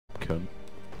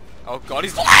Oh god,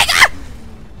 he's flying! Ah!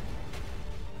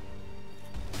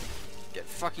 Get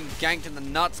fucking ganked in the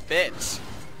nuts, bitch.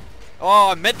 Oh,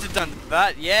 I meant to done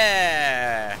that,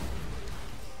 yeah!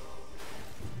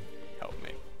 Help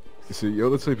me. See, you're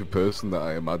the type of person that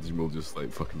I imagine will just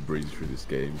like fucking breeze through this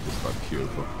game just by pure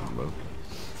fucking luck.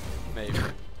 Maybe.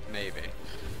 Maybe.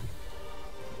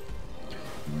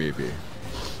 Maybe.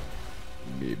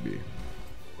 Maybe.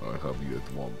 I have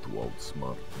yet one to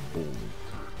outsmart Bolt.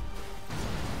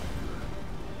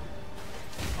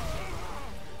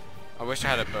 I wish I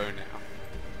had a bow now.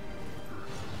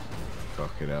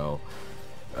 Fucking hell.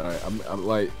 Alright, I'm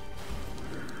like...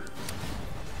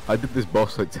 I did this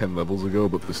boss like 10 levels ago,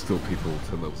 but there's still people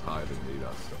 10 levels higher than me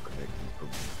that still connected from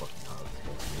the fucking hardest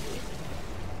boss.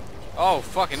 Oh,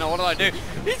 fucking no, what did I do?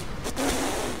 He's...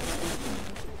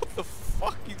 What the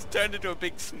fuck? He's turned into a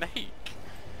big snake.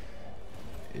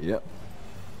 Yep.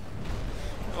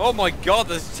 Oh my god,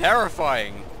 that's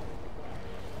terrifying.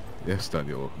 Yes,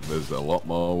 Daniel, there's a lot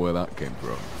more where that came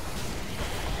from.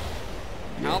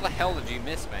 How the hell did you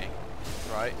miss me?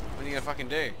 Right, what are you gonna fucking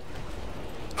do?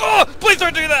 Oh! Please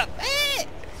don't do that!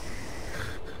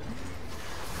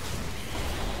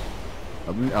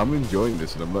 I'm enjoying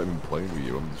this and I'm not even playing with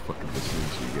you, I'm just fucking listening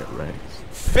so you get wrecked.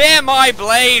 Fear my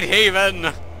blade,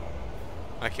 heathen!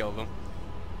 I killed him.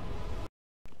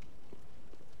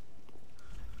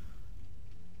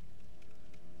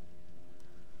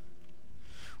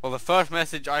 Well, the first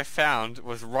message I found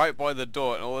was right by the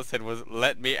door and all it said was,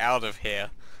 "Let me out of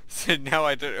here." So now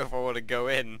I don't know if I want to go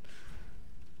in.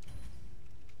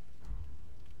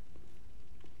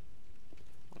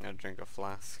 I'm gonna drink a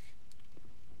flask.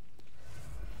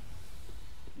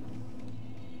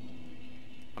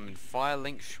 I'm in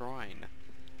Firelink Shrine.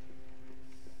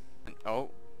 And, oh.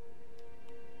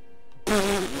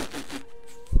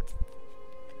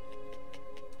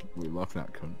 We're laughing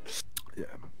at cunt. Yeah.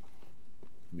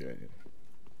 Yeah, yeah.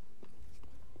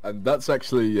 And that's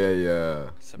actually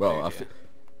a, well,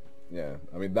 yeah,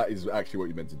 I mean, that is actually what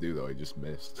you meant to do, though, I just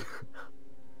missed.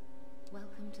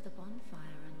 Welcome to the bonfire,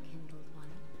 unkindled one.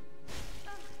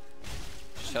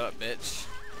 Shut up, bitch.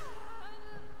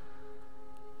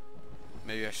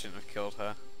 Maybe I shouldn't have killed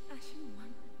her. Ashen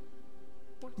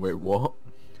one. Wait, what?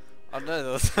 Oh no,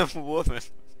 there was some woman.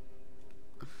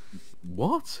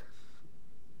 What?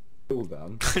 Hold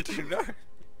on. I don't know.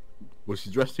 Was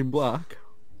she dressed in black?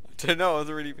 I don't know, I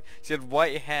was really... She had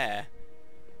white hair.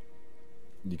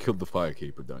 You killed the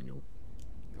firekeeper, Daniel.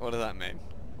 What does that mean?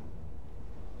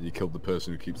 You killed the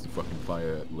person who keeps the fucking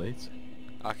fire lit.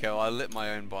 Okay, well I lit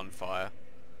my own bonfire.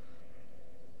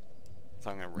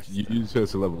 So I'm gonna risk You it. used her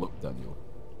to level up, Daniel.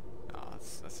 Oh,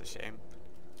 that's a shame.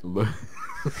 Look.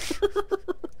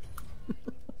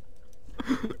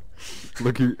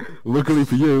 Luckily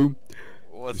for you,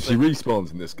 What's she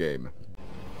respawns in this game.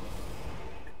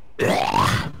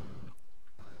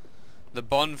 the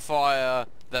bonfire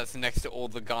that's next to all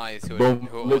the guys who are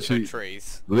also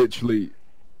trees. Literally.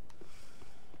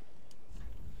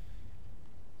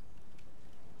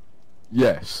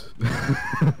 Yes.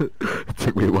 It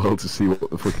took me a while to see what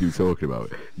the fuck you were talking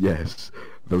about. Yes.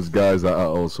 Those guys that are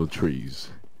also trees.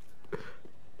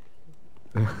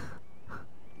 They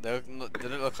don't look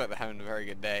like they're having a very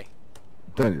good day.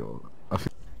 Daniel, I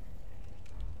think...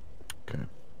 Okay.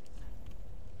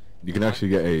 You can actually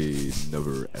get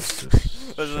another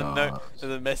Estus. There's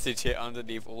a message here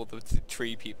underneath all the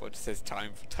tree people. It just says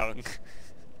 "time for tongue."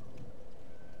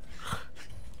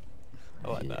 I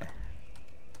like that.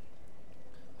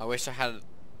 I wish I had.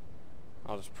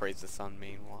 I'll just praise the sun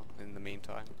meanwhile. In the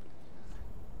meantime.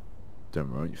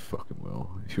 Damn right, you fucking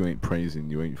will. If you ain't praising,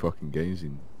 you ain't fucking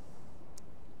gazing.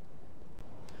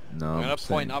 No, I'm gonna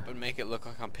point up and make it look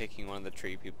like I'm picking one of the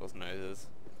tree people's noses.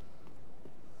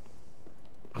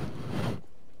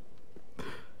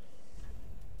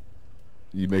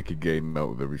 You make a game out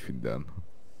of everything, Dan.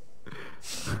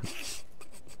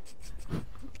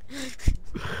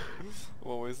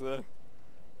 What was that?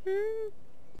 The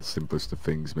simplest of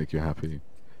things make you happy.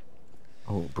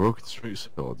 Oh, broken straight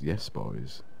sword, yes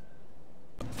boys.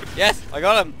 Yes, I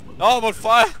got him! Oh, I'm on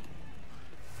fire!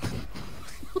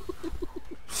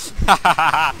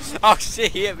 Oh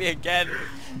shit, he hit me again!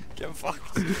 Get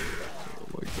fucked. Oh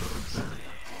my god.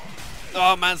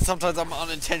 Oh man, sometimes I'm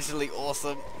unintentionally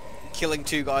awesome. Killing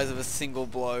two guys with a single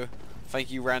blow.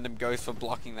 Thank you, random ghost, for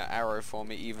blocking that arrow for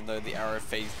me, even though the arrow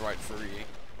phased right through you.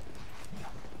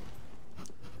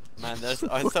 Man,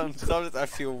 sometimes I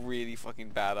feel really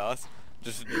fucking badass.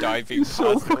 Just diving You're past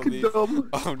so all fucking these. dumb.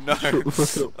 Oh no! Shut the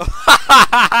fuck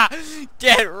up.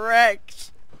 Get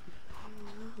wrecked!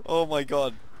 Oh my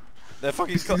god. They're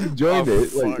fucking You enjoyed it,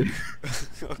 fuck. like...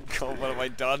 Oh god, what have I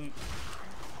done?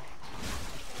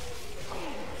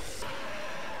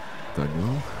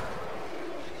 Daniel.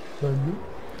 Daniel.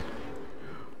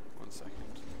 1 second.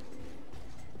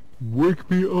 Wake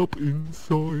me up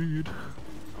inside.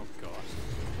 Oh god.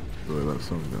 Where that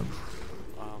song then?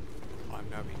 I'm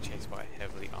now being chased by a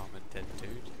heavily armored dead dude.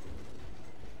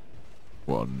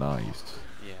 What nice.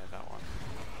 Yeah, that one.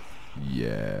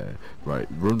 Yeah. Right,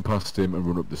 run past him and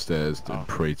run up the stairs and Oh.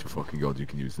 pray to fucking God you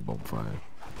can use the bonfire.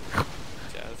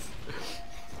 Jazz.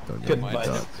 Don't Good know advice.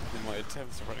 that. In my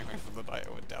attempts of running away from the night,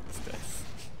 I went down the stairs.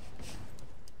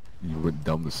 You went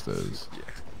down the stairs. Yeah.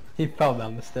 He fell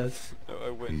down the stairs. No, I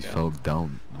went He down. fell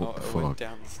down. What the I fuck? went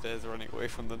down the stairs running away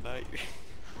from the night.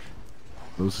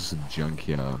 Those are some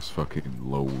junky ass fucking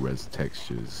low res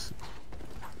textures.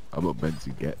 I'm not meant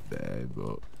to get there,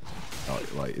 but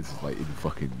like it's like in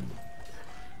fucking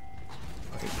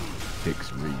like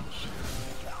dick's reach.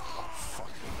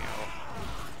 Fucking hell.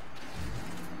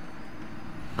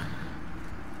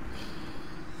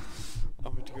 I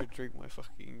went to go drink my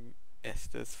fucking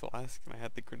Estes flask and I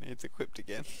had the grenades equipped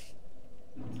again.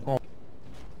 Oh.